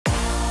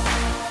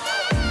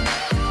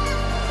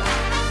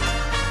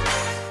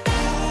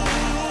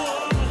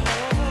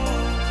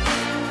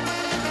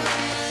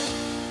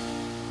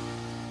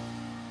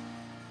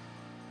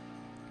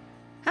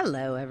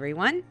Hello,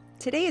 everyone.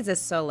 Today is a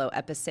solo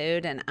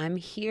episode, and I'm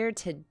here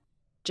to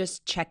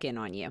just check in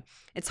on you.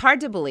 It's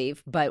hard to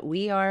believe, but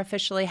we are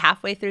officially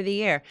halfway through the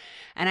year,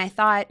 and I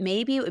thought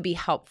maybe it would be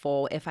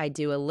helpful if I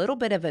do a little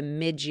bit of a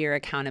mid-year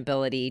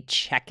accountability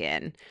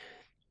check-in.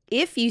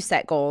 If you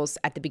set goals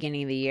at the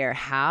beginning of the year,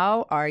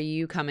 how are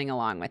you coming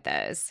along with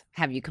those?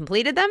 Have you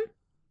completed them?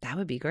 That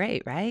would be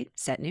great, right?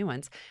 Set new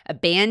ones.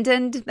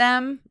 Abandoned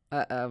them?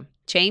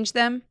 Changed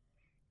them?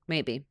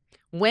 Maybe.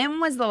 When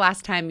was the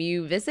last time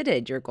you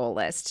visited your goal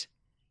list?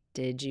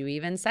 Did you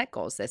even set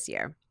goals this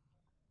year?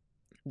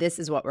 This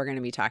is what we're going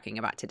to be talking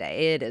about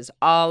today. It is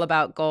all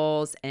about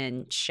goals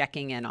and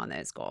checking in on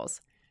those goals.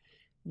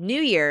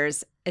 New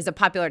Year's is a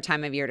popular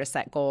time of year to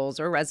set goals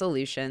or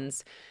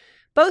resolutions,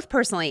 both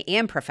personally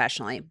and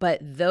professionally, but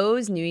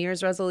those New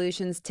Year's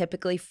resolutions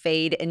typically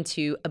fade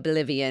into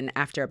oblivion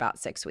after about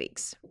 6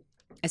 weeks.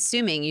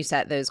 Assuming you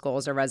set those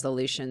goals or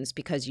resolutions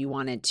because you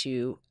wanted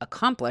to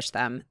accomplish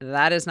them,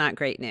 that is not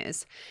great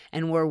news.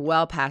 And we're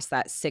well past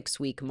that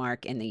 6-week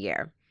mark in the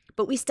year.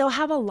 But we still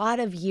have a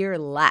lot of year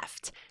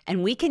left,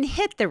 and we can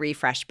hit the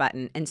refresh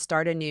button and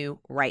start anew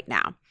right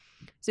now.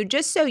 So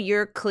just so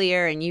you're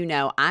clear and you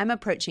know, I'm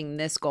approaching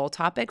this goal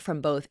topic from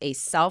both a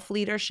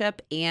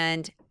self-leadership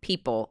and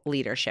people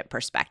leadership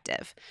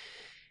perspective.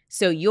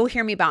 So you'll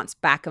hear me bounce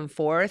back and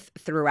forth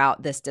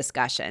throughout this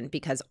discussion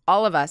because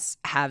all of us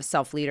have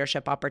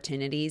self-leadership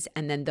opportunities.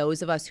 And then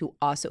those of us who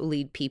also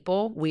lead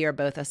people, we are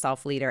both a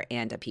self-leader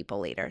and a people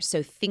leader.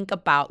 So think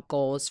about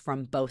goals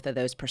from both of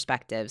those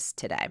perspectives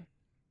today.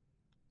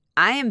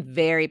 I am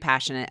very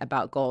passionate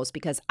about goals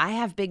because I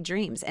have big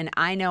dreams and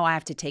I know I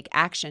have to take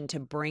action to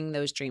bring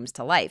those dreams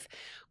to life.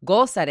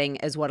 Goal setting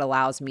is what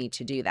allows me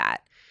to do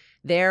that.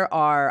 There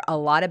are a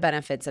lot of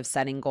benefits of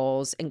setting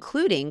goals,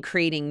 including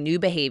creating new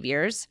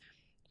behaviors,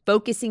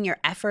 focusing your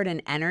effort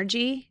and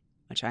energy,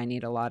 which I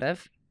need a lot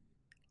of,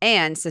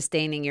 and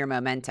sustaining your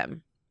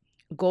momentum.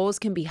 Goals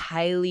can be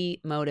highly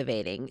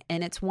motivating,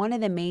 and it's one of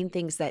the main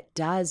things that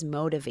does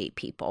motivate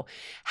people.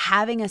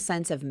 Having a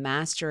sense of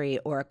mastery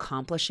or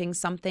accomplishing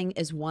something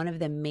is one of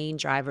the main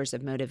drivers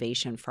of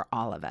motivation for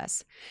all of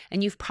us.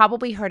 And you've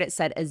probably heard it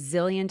said a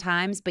zillion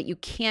times, but you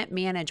can't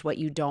manage what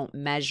you don't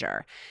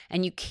measure,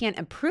 and you can't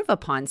improve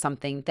upon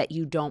something that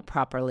you don't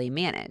properly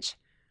manage.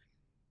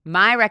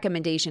 My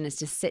recommendation is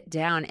to sit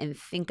down and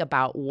think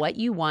about what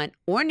you want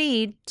or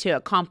need to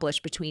accomplish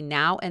between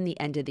now and the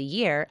end of the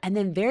year, and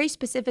then very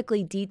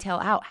specifically detail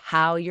out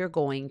how you're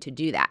going to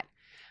do that.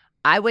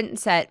 I wouldn't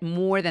set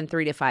more than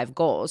 3 to 5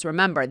 goals.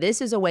 Remember,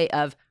 this is a way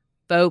of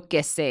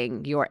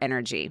focusing your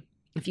energy.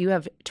 If you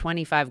have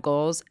 25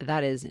 goals,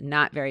 that is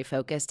not very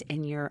focused,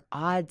 and your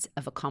odds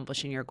of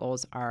accomplishing your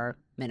goals are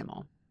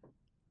minimal.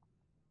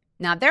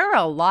 Now, there are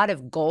a lot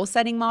of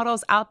goal-setting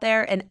models out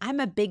there, and I'm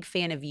a big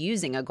fan of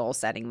using a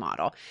goal-setting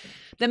model.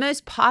 The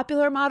most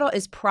popular model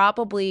is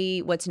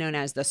probably what's known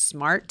as the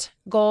SMART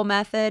goal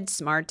method.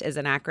 SMART is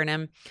an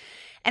acronym.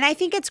 And I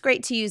think it's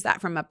great to use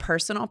that from a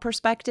personal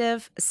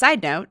perspective.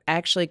 Side note, I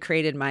actually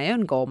created my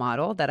own goal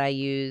model that I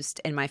used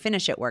in my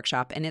Finish It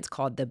workshop, and it's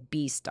called the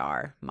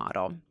B-STAR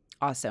model,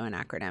 also an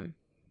acronym.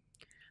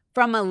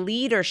 From a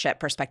leadership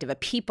perspective, a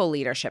people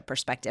leadership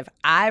perspective,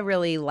 I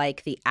really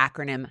like the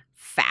acronym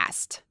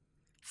FAST.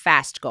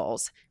 FAST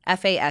goals,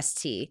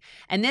 F-A-S-T.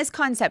 And this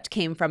concept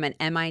came from an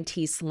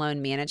MIT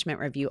Sloan Management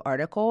Review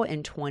article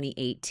in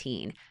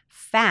 2018.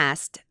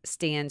 FAST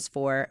stands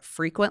for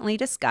frequently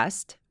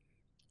discussed,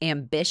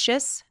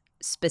 ambitious,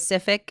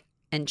 specific,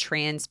 and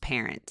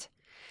transparent.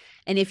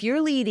 And if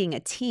you're leading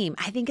a team,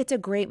 I think it's a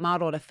great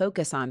model to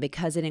focus on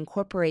because it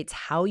incorporates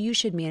how you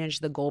should manage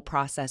the goal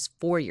process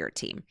for your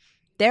team.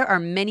 There are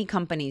many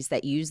companies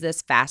that use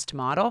this FAST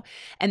model,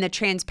 and the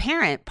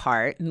transparent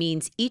part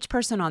means each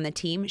person on the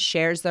team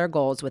shares their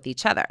goals with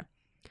each other.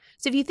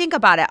 So if you think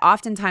about it,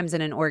 oftentimes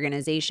in an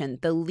organization,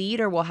 the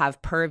leader will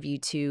have purview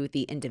to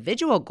the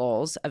individual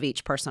goals of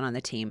each person on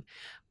the team,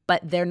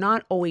 but they're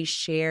not always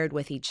shared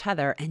with each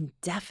other and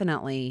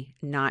definitely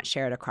not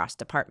shared across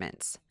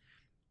departments.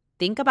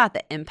 Think about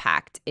the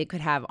impact it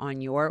could have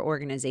on your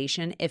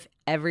organization if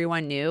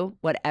everyone knew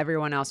what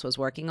everyone else was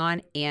working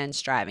on and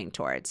striving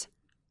towards.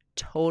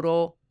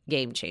 Total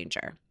game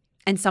changer.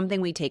 And something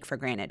we take for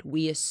granted.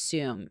 We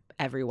assume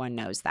everyone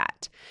knows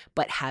that.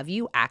 But have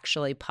you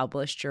actually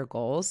published your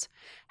goals?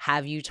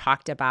 Have you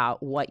talked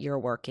about what you're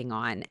working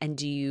on? And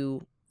do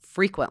you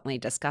frequently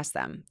discuss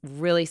them?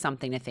 Really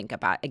something to think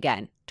about.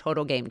 Again,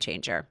 total game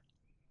changer.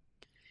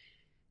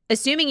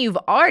 Assuming you've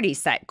already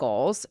set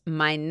goals,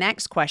 my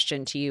next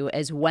question to you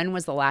is when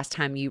was the last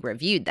time you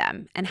reviewed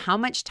them? And how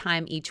much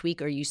time each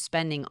week are you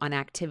spending on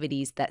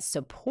activities that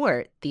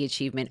support the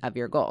achievement of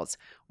your goals?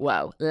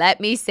 Whoa, let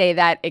me say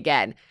that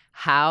again.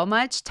 How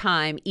much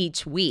time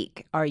each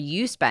week are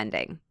you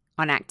spending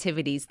on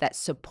activities that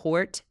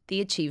support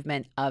the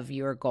achievement of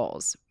your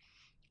goals?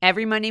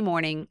 Every Monday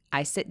morning,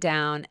 I sit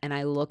down and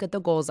I look at the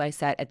goals I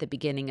set at the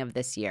beginning of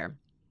this year.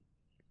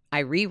 I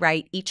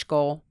rewrite each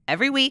goal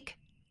every week.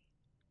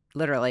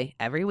 literally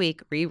every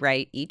week,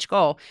 rewrite each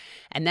goal.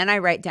 And then I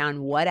write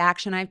down what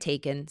action I've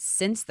taken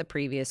since the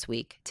previous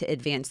week to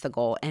advance the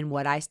goal and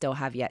what I still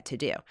have yet to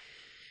do.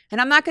 And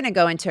I'm not going to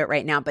go into it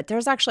right now, but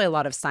there's actually a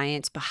lot of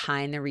science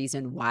behind the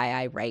reason why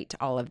I write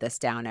all of this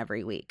down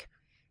every week.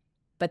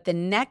 But the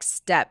next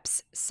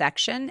steps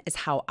section is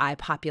how I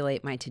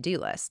populate my to-do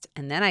list.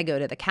 And then I go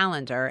to the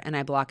calendar and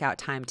I block out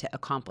time to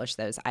accomplish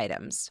those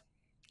items.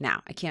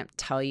 Now, I can't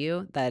tell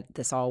you that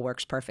this all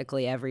works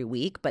perfectly every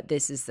week, but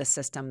this is the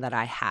system that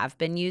I have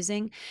been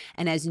using.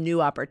 And as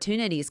new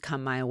opportunities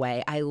come my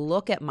way, I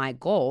look at my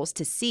goals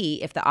to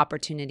see if the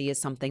opportunity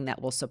is something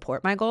that will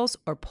support my goals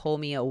or pull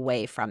me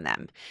away from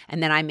them.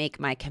 And then I make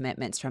my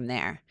commitments from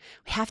there.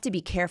 We have to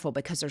be careful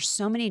because there's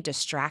so many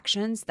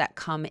distractions that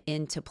come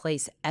into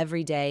place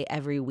every day,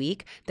 every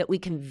week, that we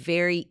can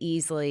very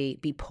easily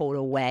be pulled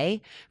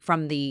away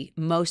from the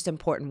most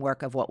important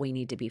work of what we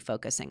need to be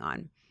focusing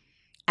on.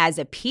 As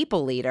a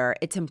people leader,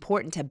 it's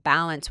important to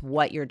balance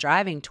what you're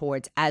driving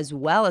towards as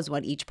well as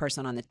what each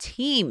person on the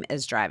team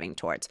is driving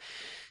towards.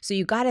 So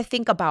you got to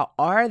think about,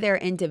 are there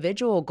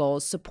individual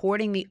goals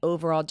supporting the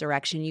overall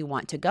direction you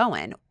want to go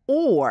in?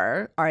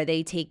 Or are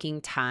they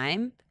taking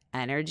time,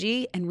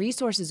 energy, and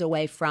resources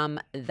away from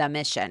the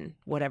mission,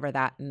 whatever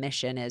that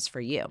mission is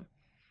for you?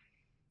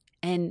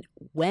 And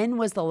when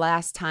was the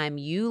last time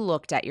you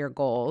looked at your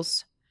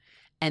goals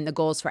and the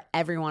goals for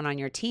everyone on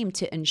your team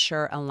to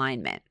ensure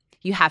alignment?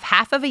 You have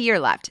half of a year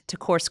left to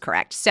course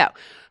correct. So,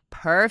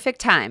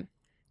 perfect time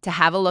to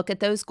have a look at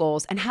those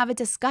goals and have a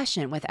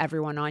discussion with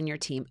everyone on your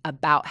team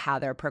about how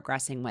they're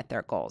progressing with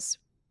their goals.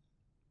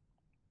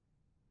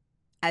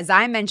 As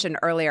I mentioned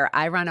earlier,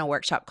 I run a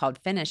workshop called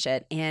Finish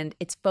It, and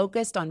it's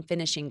focused on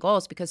finishing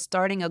goals because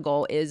starting a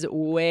goal is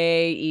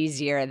way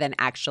easier than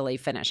actually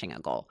finishing a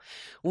goal.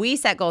 We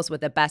set goals with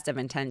the best of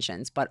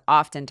intentions, but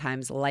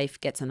oftentimes life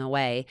gets in the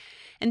way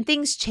and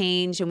things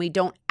change and we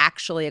don't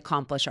actually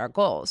accomplish our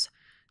goals.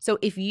 So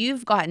if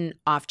you've gotten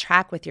off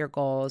track with your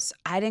goals,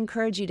 I'd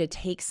encourage you to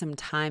take some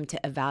time to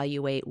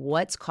evaluate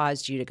what's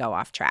caused you to go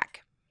off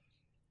track.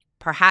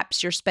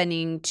 Perhaps you're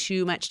spending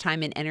too much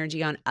time and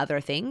energy on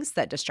other things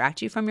that distract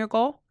you from your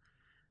goal.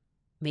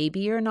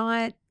 Maybe you're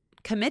not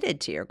committed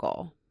to your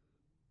goal.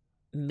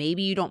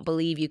 Maybe you don't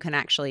believe you can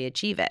actually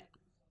achieve it.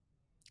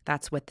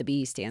 That's what the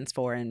B stands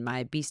for in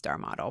my B-Star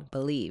model,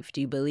 believe. Do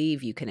you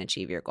believe you can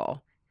achieve your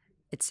goal?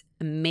 It's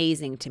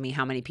amazing to me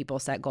how many people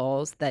set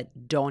goals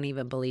that don't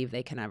even believe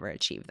they can ever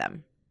achieve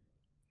them.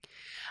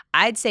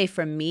 I'd say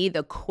for me,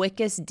 the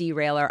quickest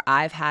derailer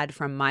I've had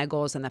from my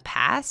goals in the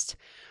past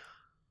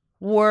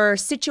were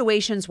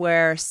situations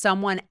where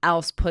someone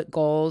else put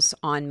goals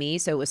on me.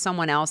 So it was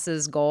someone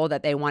else's goal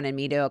that they wanted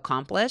me to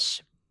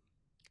accomplish.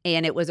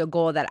 And it was a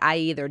goal that I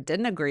either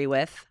didn't agree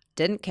with,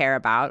 didn't care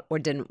about, or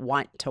didn't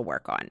want to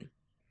work on.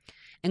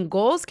 And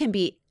goals can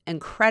be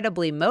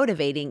incredibly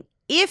motivating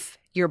if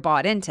you're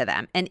bought into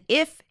them and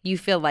if you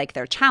feel like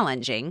they're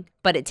challenging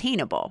but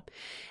attainable.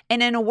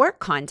 And in a work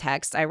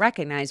context, I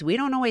recognize we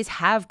don't always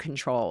have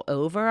control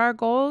over our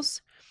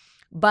goals.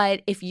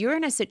 But if you're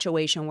in a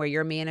situation where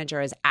your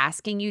manager is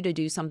asking you to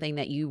do something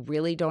that you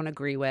really don't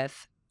agree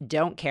with,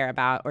 don't care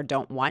about, or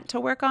don't want to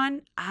work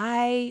on,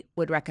 I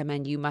would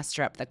recommend you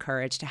muster up the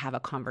courage to have a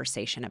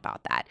conversation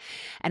about that.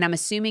 And I'm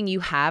assuming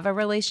you have a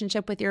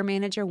relationship with your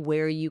manager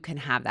where you can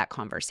have that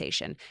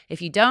conversation.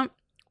 If you don't,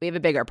 we have a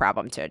bigger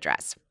problem to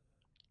address.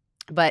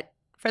 But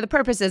for the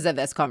purposes of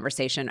this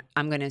conversation,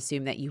 I'm going to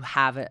assume that you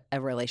have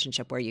a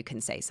relationship where you can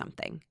say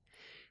something.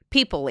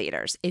 People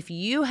leaders, if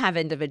you have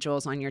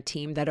individuals on your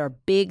team that are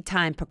big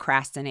time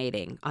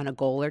procrastinating on a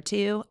goal or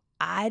two,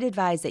 I'd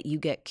advise that you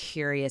get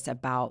curious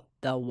about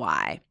the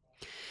why.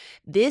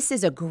 This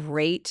is a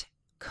great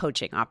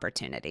coaching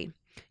opportunity.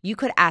 You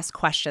could ask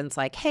questions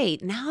like, hey,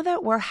 now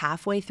that we're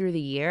halfway through the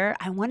year,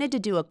 I wanted to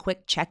do a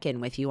quick check-in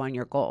with you on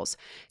your goals.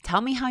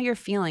 Tell me how you're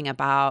feeling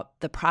about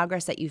the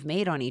progress that you've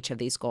made on each of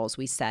these goals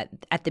we set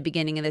at the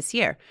beginning of this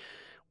year.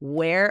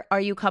 Where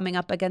are you coming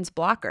up against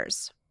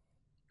blockers?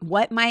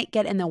 What might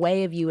get in the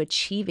way of you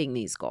achieving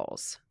these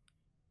goals?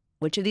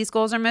 Which of these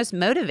goals are most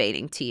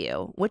motivating to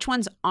you? Which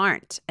ones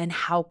aren't, and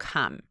how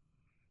come?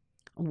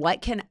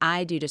 What can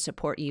I do to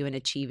support you in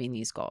achieving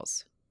these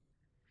goals?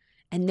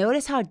 And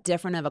notice how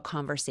different of a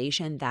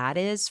conversation that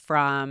is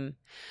from,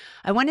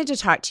 I wanted to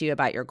talk to you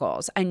about your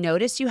goals. I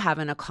noticed you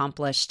haven't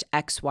accomplished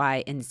X,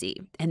 Y, and Z,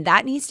 and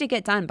that needs to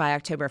get done by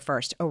October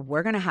 1st, or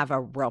we're going to have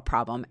a real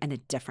problem and a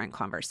different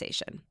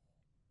conversation.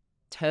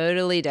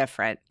 Totally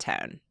different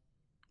tone.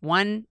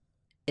 One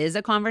is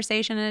a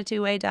conversation and a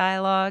two-way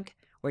dialogue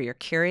where you're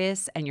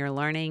curious and you're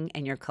learning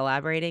and you're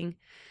collaborating.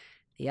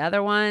 The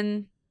other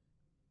one,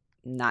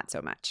 not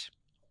so much.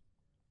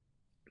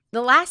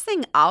 The last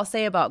thing I'll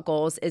say about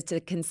goals is to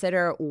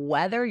consider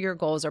whether your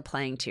goals are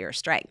playing to your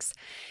strengths.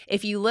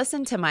 If you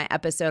listen to my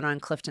episode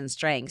on Clifton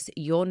Strengths,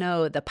 you'll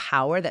know the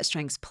power that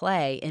strengths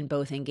play in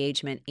both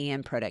engagement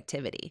and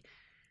productivity.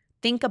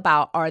 Think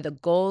about, are the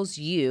goals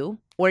you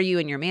or you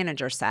and your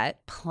manager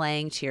set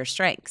playing to your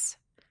strengths?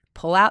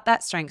 Pull out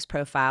that strengths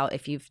profile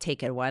if you've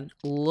taken one.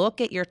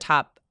 Look at your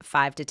top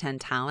 5 to 10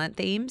 talent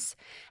themes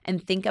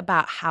and think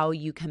about how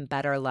you can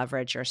better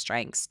leverage your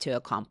strengths to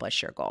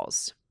accomplish your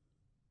goals.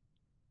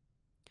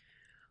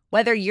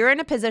 Whether you're in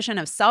a position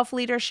of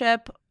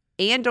self-leadership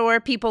and or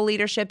people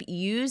leadership,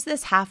 use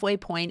this halfway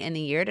point in the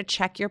year to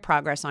check your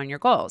progress on your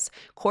goals.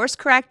 Course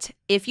correct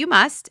if you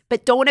must,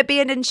 but don't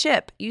abandon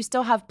ship. You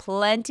still have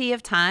plenty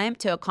of time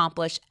to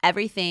accomplish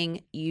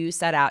everything you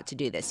set out to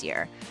do this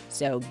year.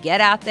 So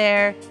get out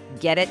there,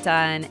 get it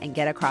done, and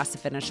get across the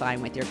finish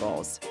line with your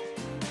goals.